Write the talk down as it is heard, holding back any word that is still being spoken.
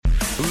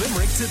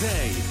Limerick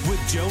Today with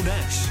Joe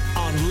Nash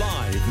on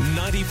Live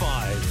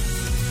 95.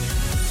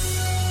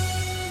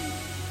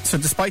 So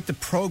despite the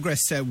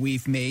progress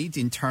we've made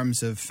in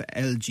terms of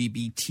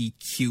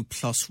LGBTQ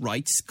plus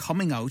rights,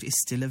 coming out is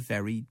still a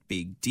very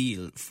big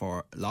deal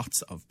for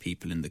lots of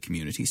people in the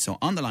community. So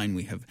on the line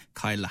we have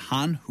Kyle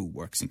Lahan, who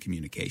works in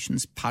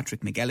communications,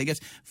 Patrick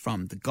McElligott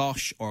from the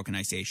GOSH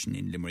organisation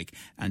in Limerick,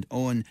 and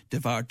Owen de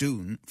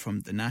Vardoon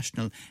from the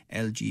National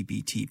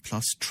LGBT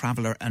plus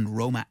Traveller and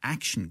Roma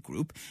Action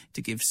Group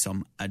to give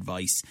some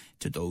advice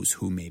to those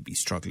who may be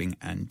struggling.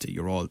 And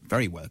you're all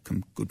very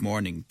welcome. Good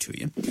morning to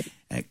you.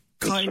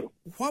 Kyle,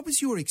 what was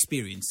your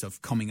experience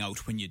of coming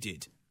out when you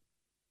did?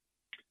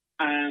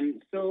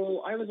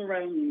 So I was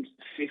around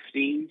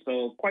 15,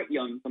 so quite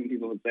young, some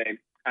people would say.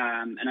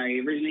 And I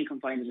originally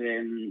confided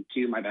in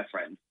to my best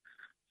friends.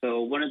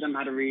 So one of them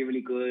had a really,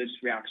 really good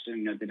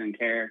reaction, they didn't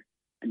care.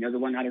 And the other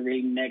one had a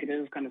really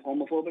negative, kind of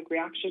homophobic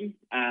reaction.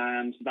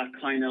 So that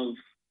kind of,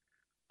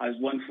 I was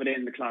 1 foot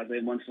in the closet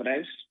and 1 foot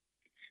out.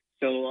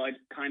 So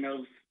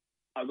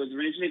I was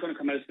originally going to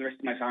come out to the rest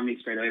of my family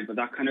straight away, but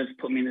that kind of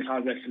put me in the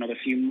closet for another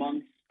few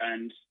months,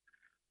 and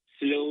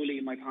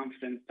slowly my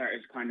confidence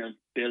started to kind of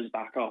build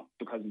back up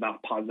because of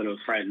that positive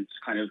friend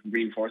kind of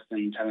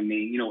reinforcing, telling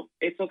me,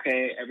 it's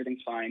okay,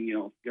 everything's fine,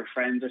 your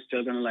friends are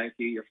still going to like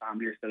you, your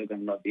family are still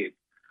going to love you.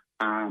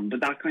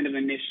 But that kind of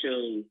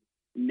initial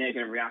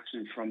negative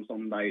reaction from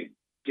someone I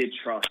did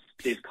trust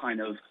did kind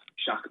of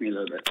shock me a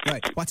little bit.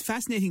 Right. What's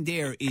fascinating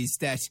there is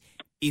that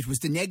it was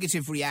the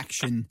negative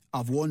reaction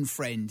of one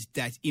friend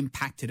that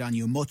impacted on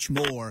you much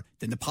more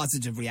than the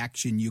positive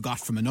reaction you got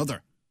from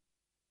another.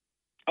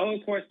 Oh,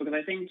 of course, because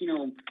I think,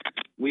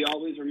 we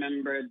always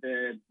remember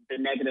the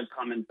negative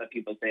comments that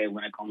people say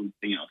when it comes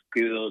to,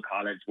 school,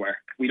 college, work.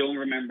 We don't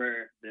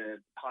remember the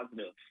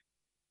positive.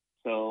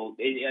 So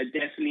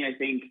definitely, I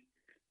think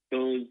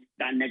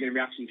that negative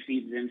reaction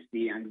feeds into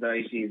the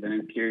anxieties and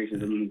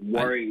insecurities and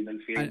worries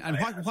and fears. And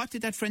what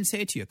did that friend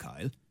say to you,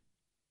 Kyle?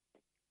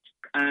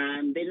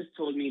 They just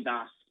told me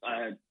that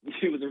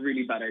it was a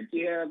really bad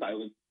idea, that I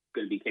was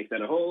going to be kicked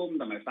out of home,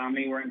 that my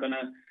family weren't going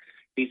to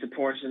be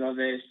supportive of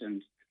it,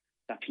 and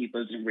that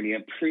people didn't really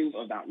approve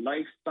of that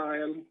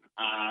lifestyle.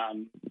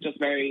 Just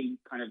very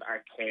kind of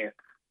archaic,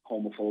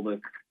 homophobic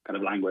kind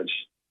of language.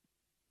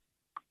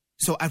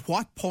 So at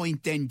what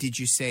point then did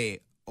you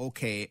say,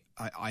 okay,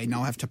 I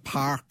now have to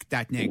park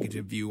that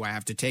negative view, I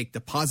have to take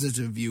the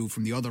positive view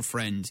from the other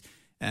friend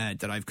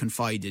that I've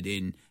confided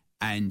in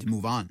and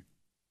move on?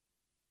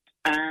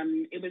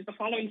 It was the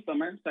following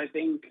summer, so I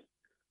think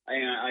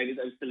I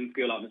was still in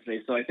school,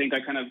 obviously, so I think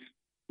I kind of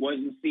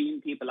wasn't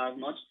seeing people as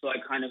much, so I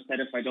kind of said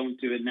if I don't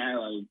do it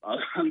now,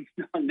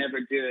 I'll never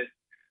do it.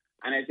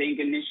 And I think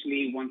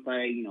initially, once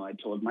I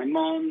told my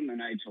mum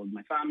and I told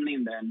my family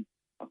and then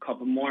a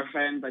couple more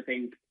friends, I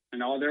think,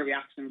 and all their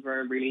reactions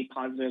were really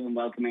positive and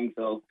welcoming,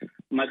 so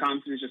my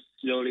confidence just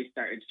slowly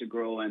started to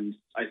grow, and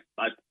I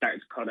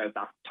started to cut out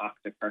that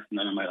toxic person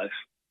in my life.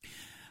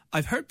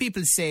 I've heard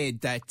people say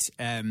that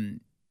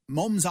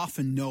mums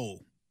often know,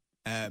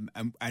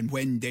 and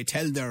when they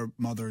tell their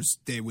mothers,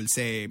 they will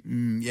say,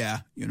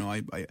 I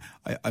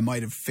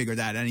might have figured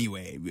that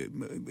anyway.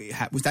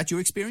 Was that your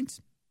experience?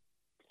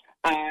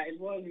 It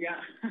was, yeah.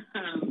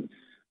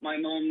 My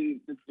mum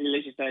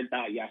literally said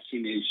that, yeah, she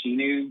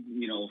knew,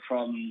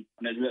 from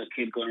when I was a little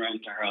kid going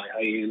around to her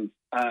high heels.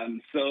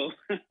 So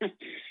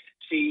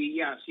she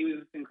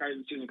was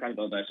incredible. She was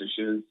incredible about it.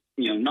 She was,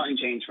 nothing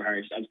changed for her.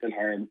 I was still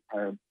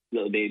her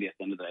little baby at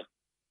the end of the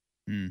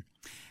day.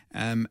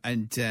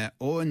 And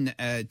Owen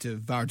de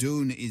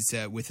Vardoon is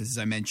with us, as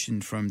I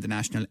mentioned, from the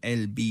National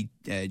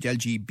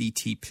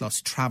LGBT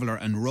plus Traveller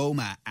and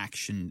Roma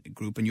Action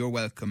Group, and you're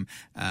welcome,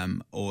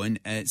 Owen.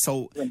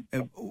 So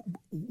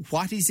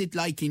what is it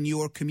like in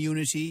your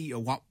community,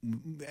 or what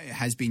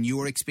has been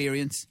your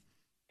experience?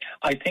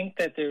 I think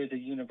that there is a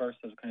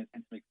universal kind of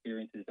sense of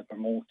experiences that for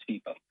most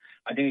people.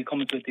 I think it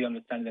comes with the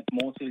understanding that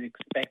most people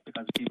expect,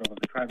 because people of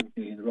the travel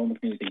community and the Roma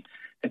community,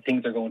 that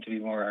things are going to be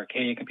more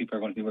archaic and people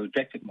are going to be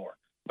rejected more.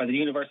 But the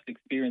universal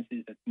experience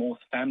is that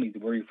most families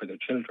worry for their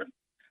children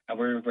and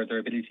worry for their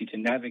ability to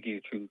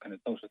navigate through kind of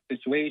social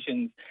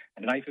situations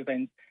and life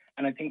events.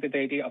 And I think that the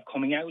idea of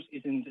coming out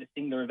isn't a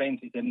singular event,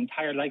 it's an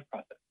entire life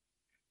process.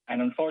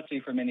 And unfortunately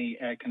for many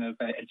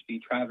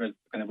LGBT travellers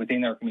kind of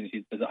within our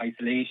communities, there's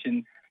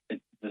isolation, the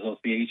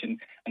association,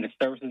 and the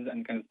services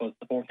and kind of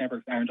support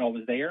networks aren't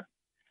always there.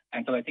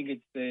 And so I think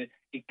it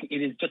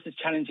is just as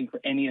challenging for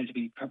any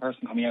LGBT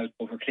person coming out,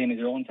 both for claiming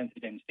their own sense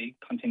of identity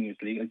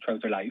continuously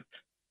throughout their life,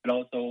 but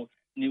also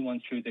new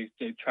ones through the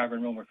travel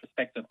and Roma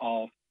perspective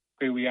of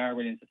where we are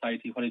within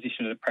society, what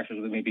additional pressures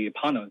may be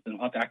upon us, and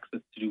what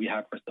access do we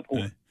have for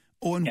support.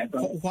 Owen,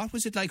 what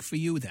was it like for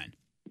you then?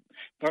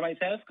 For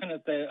myself, kind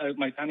of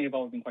my family have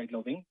always been quite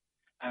loving.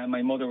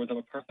 My mother was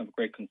a person of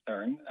great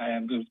concern.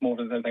 It was more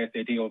about the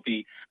idea of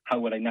how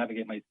would I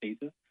navigate my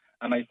spaces.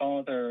 And my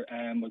father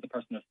was a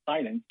person of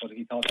silence, but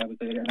he thought I was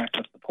an act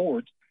of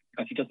support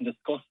because he doesn't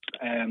discuss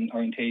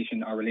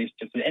orientation or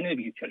relationships with any of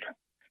his children.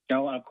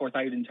 And of course,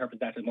 I would interpret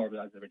that as more of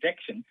as a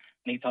rejection,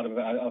 and he thought of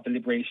a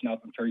liberation of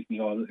turning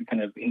you all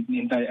kind of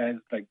as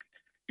like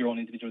your own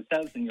individual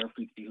selves, and you're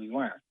free to be who you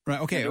are.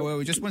 Right. Okay.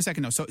 Well, just one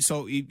second now.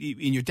 So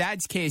in your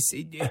dad's case,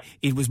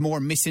 it was more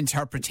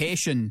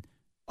misinterpretation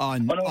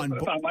on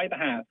my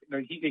behalf.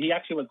 He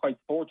actually was quite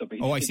supportive. But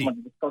he didn't want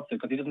to discuss it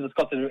because he doesn't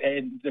discuss the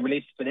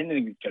relationship with any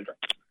of his children.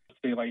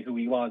 About who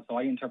he was. So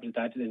I interpreted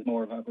that as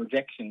more of a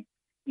rejection,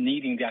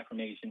 needing the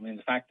affirmation, when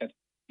the fact that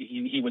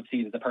he would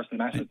see that the person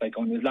matters, like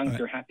going, as long as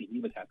you're happy, he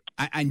was happy.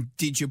 And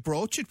did you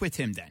broach it with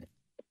him then?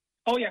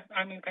 Oh yeah,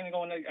 I mean, kind of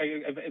going.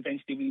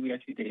 Eventually, we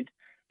actually did,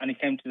 and he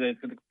came to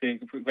the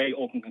very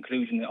open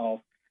conclusion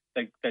of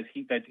that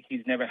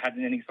he's never had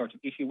any sort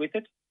of issue with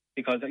it,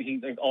 because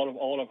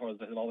all of us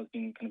have always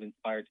been kind of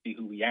inspired to be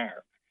who we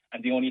are.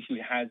 And the only issue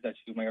he has, that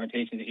my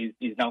orientation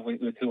is not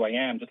with who I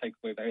am, just like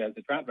as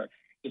a traveller.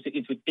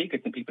 It's with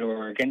bigots and people who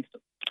are against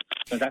us.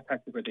 So that's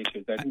actually where the issue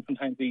is. I think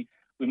sometimes we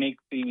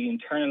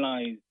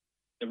internalise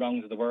the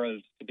wrongs of the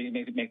world to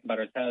make them about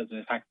ourselves, and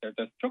in fact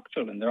they're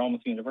structural and they're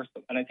almost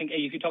universal. And I think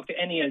if you talk to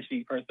any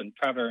LGBT person,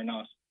 traveller or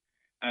not,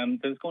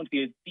 there's going to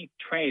be a deep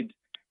thread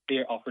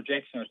there of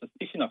rejection or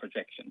suspicion of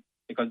rejection,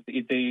 because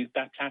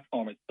that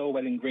platform is so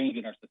well ingrained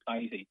in our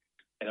society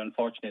that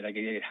unfortunately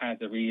it has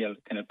a real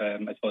kind of,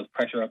 I suppose,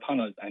 pressure upon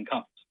us and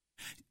cost.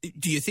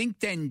 Do you think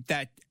then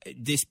that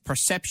this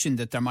perception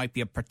that there might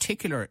be a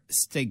particular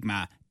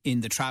stigma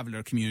in the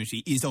traveller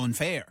community is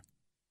unfair?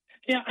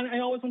 Yeah, and I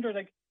always wonder,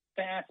 like,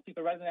 to ask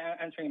people, rather than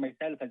answering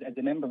myself as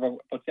a member,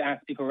 but to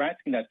ask people who are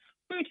asking that,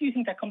 where do you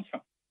think that comes from?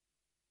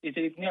 Is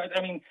it,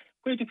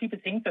 where do people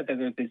think that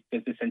there's this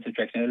sense of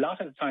rejection? A lot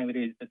of the time it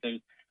is that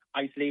there's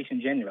isolation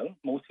in general.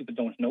 Most people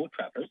don't know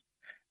travellers.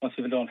 Most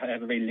people don't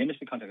have a very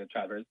limited contact with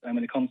travellers. And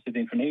when it comes to the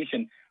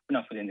information, we're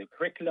not within the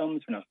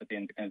curriculums, we're not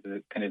within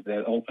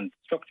the open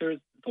structures.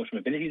 Social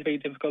mobility is very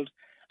difficult.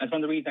 And it's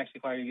one of the reasons actually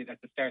why at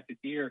the start of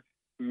this year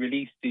we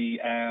released the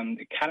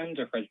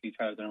calendar for LGBT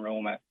travellers in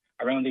Roma,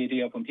 around the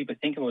idea of when people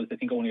think about it, they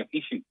think only of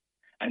issues.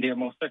 And there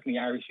most certainly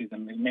are issues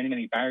and many,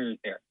 many barriers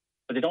there.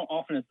 But they don't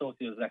often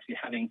associate us with actually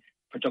having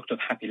productive,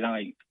 happy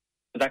lives.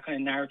 So that kind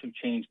of narrative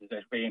change is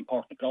very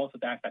important. But also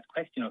to ask that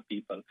question of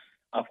people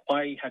of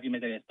why have you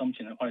made that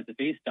assumption and what is it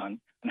based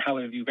on and how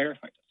have you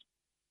verified it?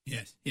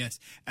 Yes.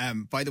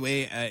 By the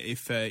way,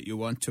 if you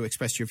want to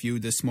express your view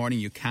this morning,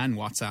 you can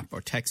WhatsApp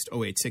or text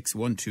 086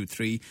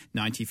 123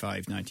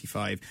 95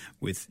 95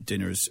 with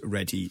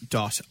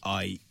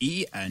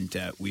dinnersready.ie. And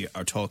we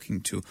are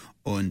talking to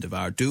Owen de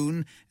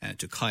Vardoon,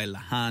 to Kyle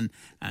Lahan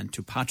and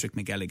to Patrick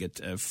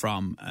McElligott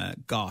from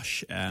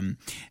Gosh.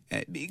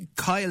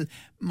 Kyle,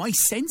 my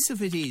sense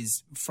of it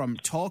is, from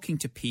talking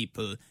to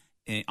people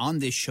on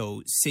this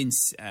show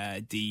since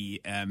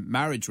the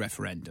marriage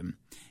referendum,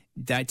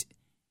 that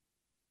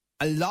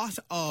a lot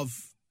of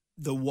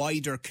the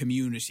wider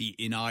community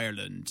in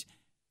Ireland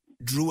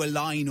drew a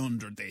line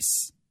under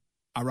this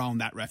around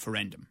that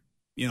referendum.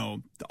 You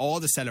know, all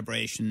the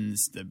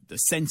celebrations, the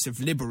sense of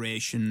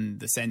liberation,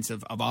 the sense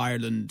of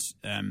Ireland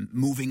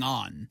moving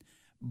on,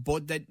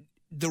 but that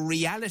the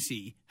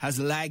reality has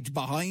lagged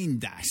behind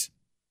that.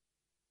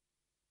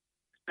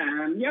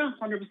 Yeah,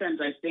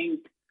 100%. I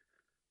think,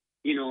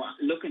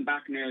 looking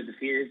back now, the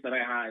fears that I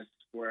had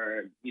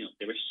were,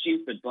 they were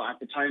stupid, but at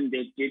the time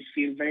they did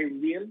feel very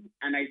real.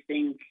 And I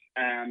think,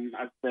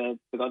 as the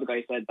other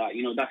guy said, that,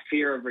 that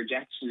fear of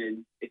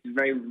rejection it's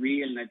very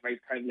real and it's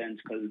very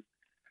prevalent, because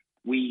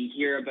we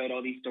hear about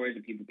all these stories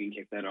of people being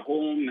kicked out of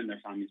home and their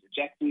families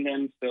rejecting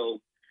them.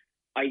 So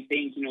I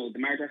think, the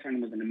marriage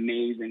referendum was an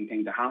amazing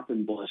thing to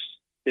happen, but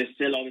there's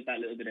still always that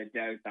little bit of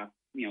doubt that,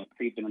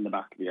 creeping in the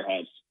back of your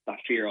head, that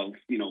fear of,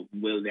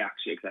 will they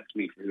actually accept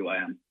me for who I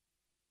am?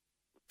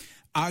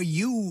 Are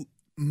you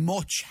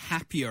much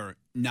happier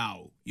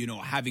now,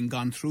 having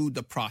gone through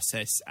the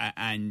process,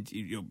 and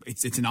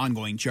it's an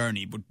ongoing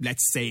journey, but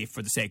let's say,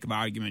 for the sake of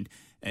argument,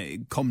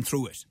 come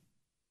through it?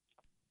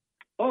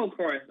 Oh, of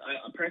course.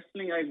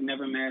 Personally, I've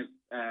never met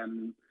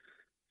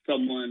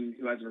someone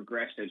who has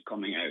regretted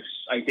coming out.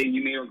 I think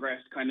you may regret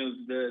kind of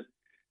the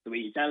way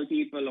you tell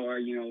people or,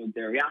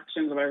 their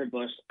reactions or whatever,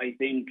 but I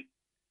think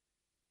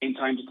in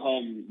time to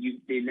come,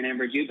 they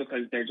remember you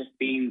because they're just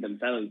being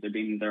themselves. They're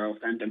being their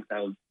authentic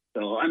selves.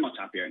 So I'm much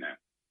happier now.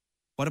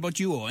 What about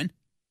you, Owen?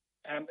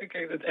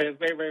 It's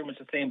very, very much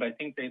the same, but I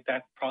think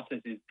that process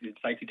is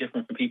slightly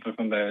different for people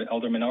from the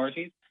older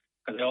minorities,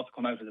 because they also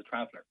come out as a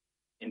traveller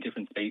in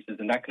different spaces,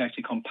 and that can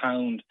actually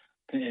compound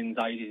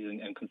anxieties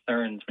and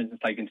concerns. For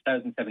instance, like in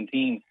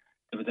 2017,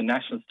 there was a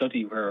national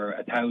study where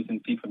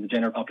 1,000 people from the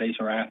general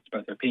population were asked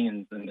about their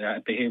opinions and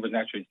behaviours and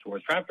attitudes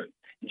towards travellers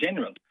in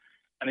general.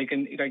 And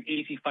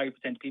 85%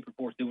 of people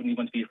reported they wouldn't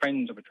even want to be a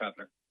friend of a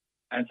traveller.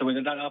 And so a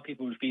lot of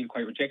people would feel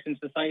quite rejected in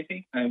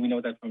society. And we know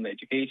that from the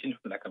education, from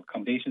the lack of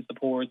accommodation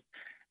support,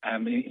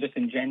 just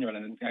in general.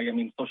 And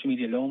social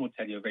media alone would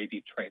tell you a very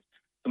deep threat.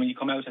 So when you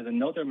come out as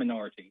another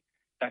minority,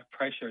 that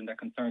pressure and that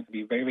concern can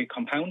be very, very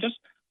compounded.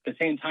 At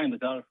the same time,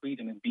 there's a lot of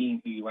freedom in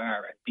being who you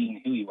are and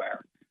being who you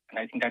are. And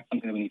I think that's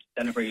something that we need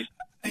to celebrate.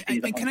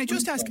 And can I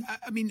just ask,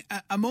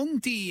 among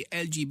the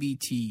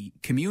LGBT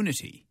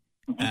community,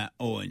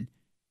 Owen.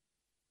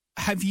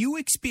 Have you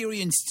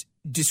experienced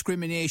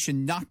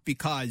discrimination not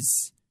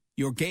because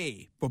you're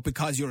gay, but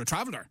because you're a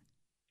traveller?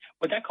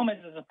 But that comes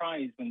as a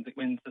surprise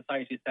when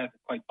society itself is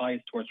quite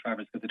biased towards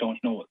travellers because they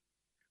don't know it.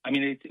 I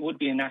mean, it would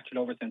be a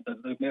natural oversense.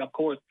 Of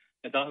course,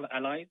 there's a lot of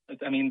allies.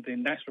 I mean, the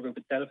national group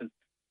itself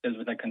deals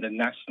with kind of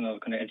national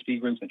kind of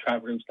LGBT groups and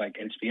travel groups like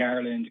LGBT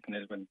Ireland, kind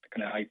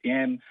of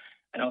IPM,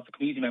 and also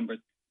community members.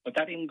 But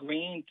that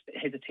ingrained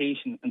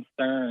hesitation,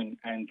 concern,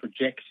 and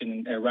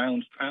rejection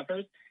around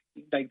travellers,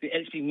 like the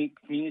LGBT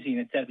community in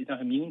itself is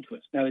not immune to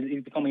it. Now,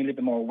 it's becoming a little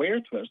bit more aware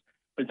to it,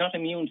 but it's not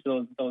immune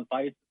to those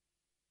biases.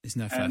 Isn't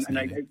that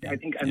fascinating? And I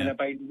think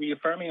by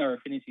reaffirming our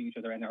affinity to each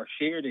other and our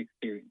shared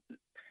experiences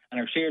and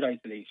our shared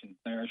isolations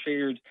and our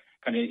shared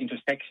kind of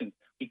intersections,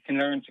 we can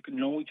learn to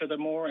know each other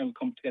more and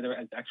come together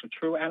as actual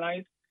true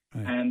allies.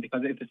 Right. And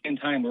because at the same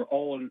time, we're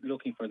all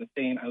looking for the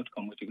same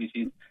outcome, which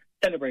is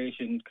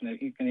celebration, kind of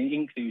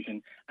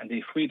inclusion, and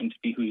the freedom to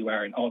be who you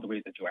are in all the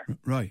ways that you are.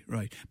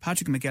 Right.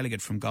 Patrick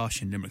McElligott from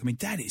Gosh in Limerick. I mean,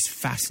 that is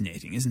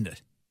fascinating, isn't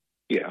it?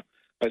 Yeah.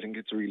 I think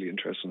it's really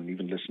interesting, and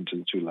even listening to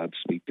the two lads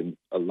speak, and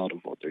a lot of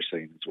what they're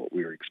saying is what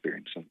we're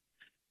experiencing,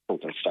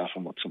 both as staff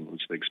and what some of us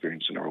have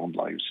experienced in our own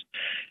lives.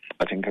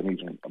 I think I'm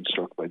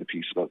struck by the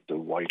piece about the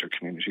wider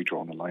community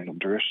drawing a line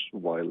under it.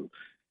 While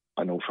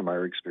I know from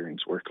our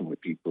experience working with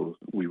people,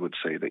 we would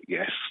say that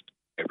yes,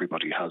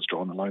 everybody has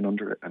drawn a line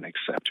under it and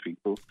accept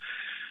people.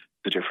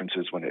 The difference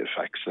is when it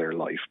affects their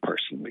life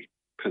personally,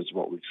 because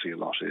what we see a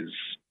lot is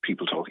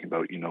people talking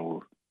about,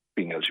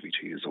 being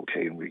LGBT is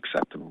okay and we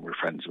accept them and we're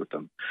friends with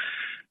them.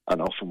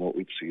 And often what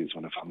we'd see is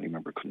when a family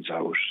member comes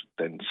out,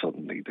 then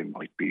suddenly they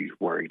might be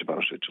worried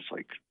about it, just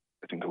like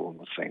I think Owen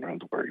was saying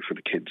around the worry for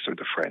the kids or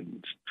the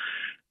friends.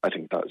 I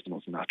think that is the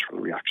most natural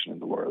reaction in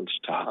the world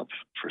to have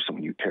for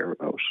someone you care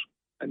about.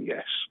 And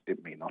yes,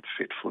 it may not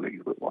fit fully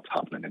with what's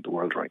happening in the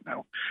world right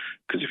now.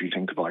 Because if you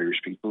think of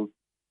Irish people,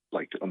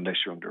 like unless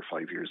you're under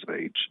 5 years of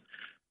age,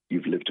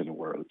 you've lived in a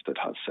world that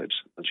has said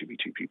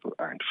LGBT people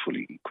aren't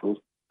fully equal.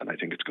 And I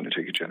think it's going to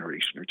take a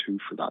generation or two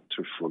for that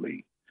to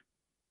fully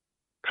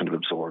kind of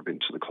absorb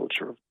into the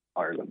culture of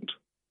Ireland.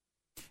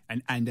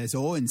 And as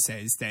Owen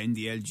says, then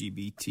the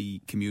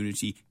LGBT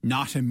community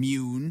not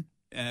immune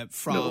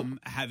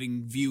from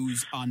having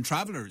views on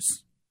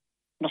travellers.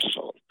 Not at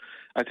all.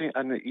 I think,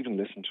 and even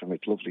listen to him,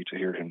 it's lovely to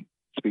hear him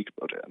speak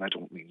about it. And I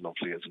don't mean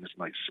lovely as in it's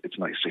nice. It's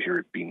nice to hear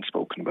it being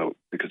spoken about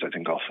because I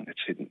think often it's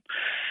hidden.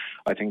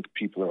 I think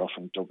people are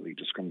often doubly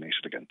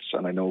discriminated against.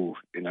 And I know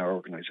in our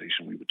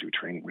organisation we would do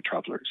training with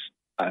travellers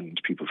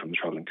and people from the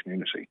travelling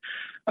community,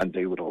 and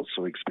they would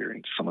also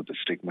experience some of the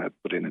stigma,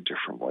 but in a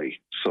different way.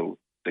 So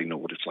they know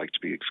what it's like to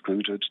be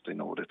excluded. They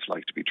know what it's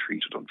like to be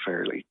treated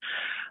unfairly.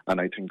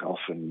 And I think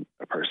often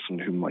a person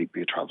who might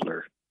be a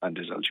traveller and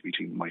is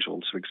LGBT might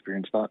also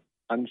experience that.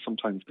 And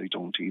sometimes they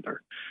don't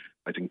either.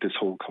 I think this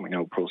whole coming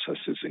out process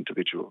is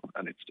individual,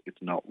 and it's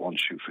not one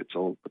shoe fits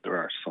all, but there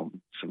are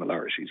some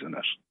similarities in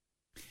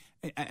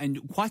it. And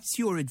what's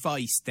your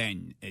advice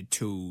then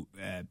to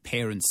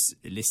parents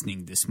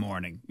listening this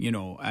morning? It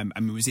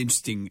was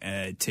interesting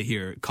to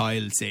hear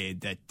Kyle say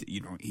that,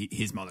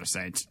 his mother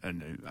said,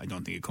 and I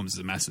don't think it comes as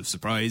a massive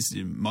surprise,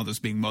 mothers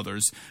being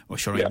mothers,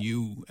 I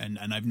knew, and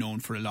I've known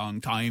for a long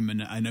time,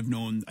 and I've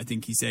known, I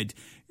think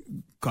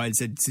Kyle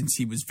said, since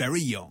he was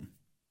very young.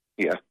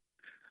 Yeah,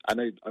 and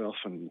I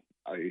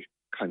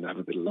kind of have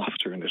a bit of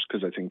laughter in it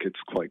because I think it's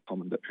quite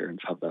common that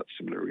parents have that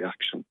similar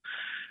reaction.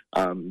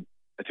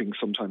 I think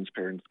sometimes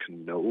parents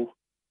can know,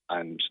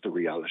 and the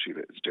reality of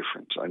it is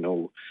different. I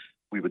know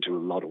we would do a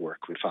lot of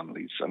work with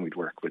families, and we'd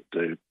work with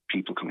the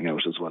people coming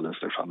out as well as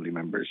their family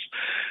members.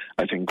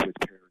 I think with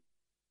parents,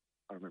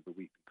 I remember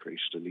we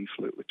created a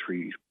leaflet with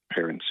 3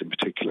 parents in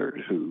particular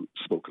who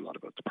spoke a lot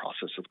about the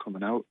process of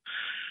coming out,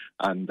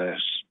 and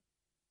that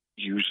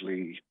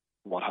usually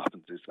what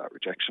happens is that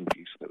rejection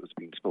piece that was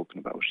being spoken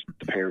about.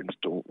 The parents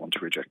don't want to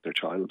reject their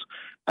child,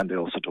 and they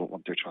also don't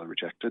want their child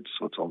rejected.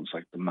 So it's almost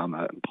like the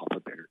mama and papa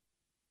bear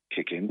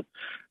kick in,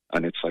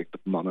 and it's like the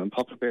mama and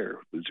papa bear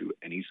will do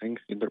anything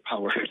in their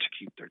power to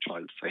keep their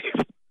child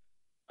safe.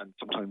 And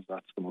sometimes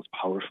that's the most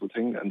powerful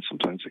thing, and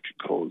sometimes it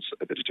can cause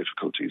a bit of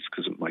difficulties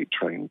because it might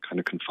try and kind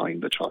of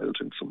confine the child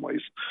in some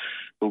ways.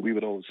 But we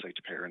would always say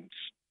to parents,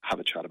 have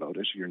a chat about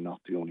it. You're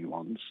not the only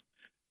ones.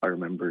 I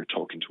remember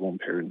talking to one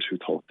parent who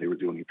thought they were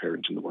the only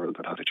parent in the world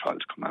that had a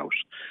child come out,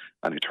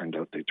 and it turned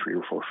out they had 3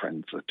 or 4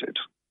 friends that did.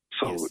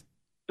 So yes,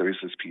 there is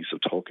this piece of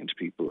talking to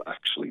people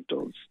actually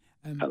does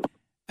help.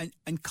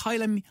 And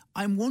Kyle,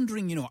 I'm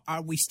wondering,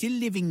 are we still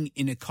living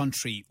in a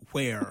country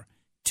where,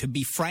 to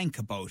be frank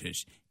about it,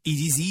 it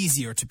is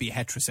easier to be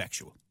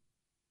heterosexual?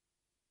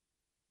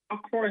 Of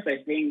course,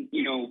 I think,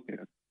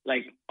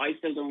 like, I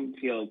still don't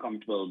feel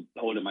comfortable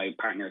holding my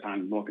partner's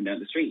hand walking down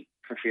the street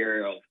for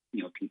fear of,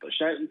 people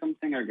shouting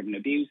something or giving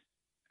abuse.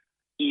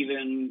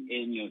 Even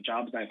in,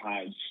 jobs I've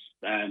had,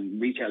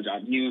 retail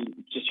jobs,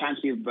 just trying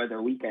to be about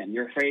their weekend,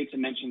 you're afraid to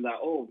mention that,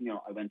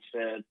 I went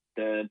to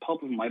the pub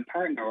with my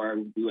partner or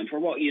we went for a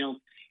walk.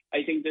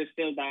 I think there's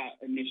still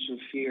that initial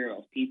fear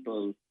of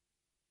people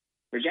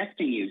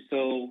rejecting you.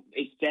 So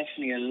it's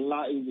definitely a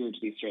lot easier to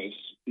be straight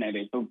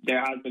nowadays. So there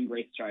has been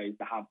great strides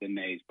that have been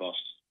made, but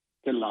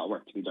still a lot of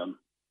work to be done.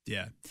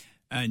 Yeah.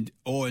 And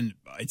Owen,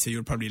 I'd say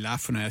you'll probably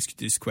laugh when I ask you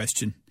this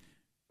question.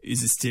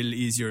 Is it still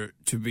easier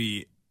to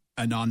be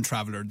a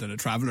non-traveller than a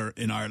traveller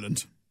in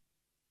Ireland?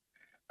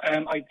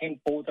 I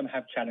think both of them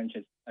have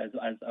challenges, as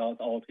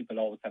all people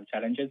always have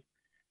challenges.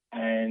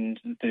 And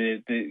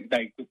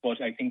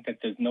but I think that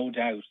there's no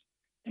doubt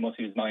in most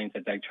people's minds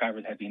that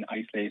travellers have been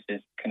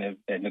isolated, kind of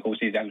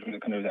negotiated out of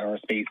kind of our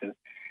spaces.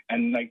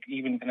 And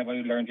even kind of what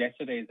I learned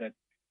yesterday is that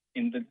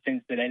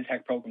since the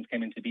LTAC programs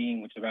came into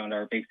being, which is around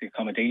our basic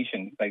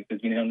accommodation,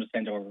 there's been an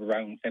underspend of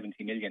around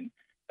 70 million.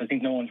 I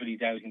think no one's really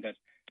doubting that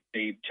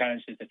the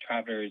challenges that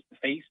travellers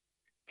face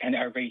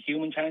are very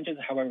human challenges.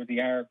 However, they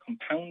are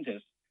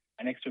compounded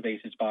and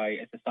exacerbated by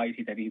a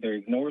society that either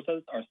ignores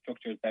us or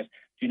structures that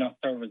do not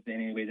serve us in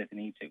any way that they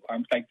need to.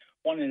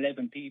 1 in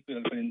 11 people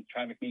within the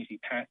travel community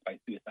pass by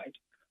suicide.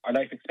 Our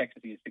life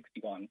expectancy is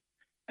 61.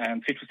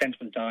 50%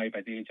 of us die by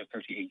the age of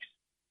 38.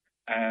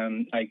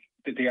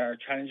 There are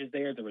challenges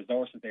there, the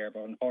resources there,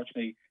 but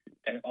unfortunately,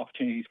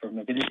 opportunities for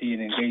mobility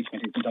and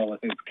engagement isn't always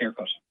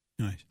clear-cut.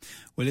 Right.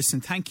 Well, listen,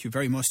 thank you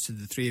very much to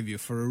the three of you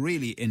for a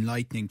really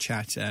enlightening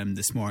chat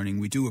this morning.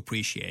 We do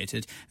appreciate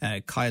it.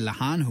 Kyle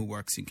Lahan, who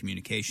works in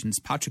communications,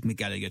 Patrick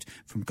McGilligan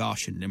from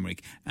Gosh in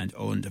Limerick, and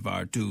Owen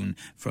DeVar-Doon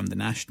from the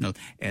National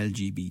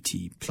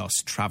LGBT Plus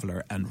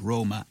Traveller and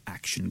Roma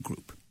Action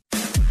Group.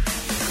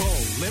 Call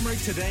Limerick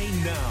Today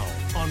now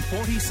on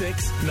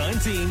 46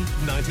 19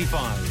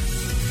 95.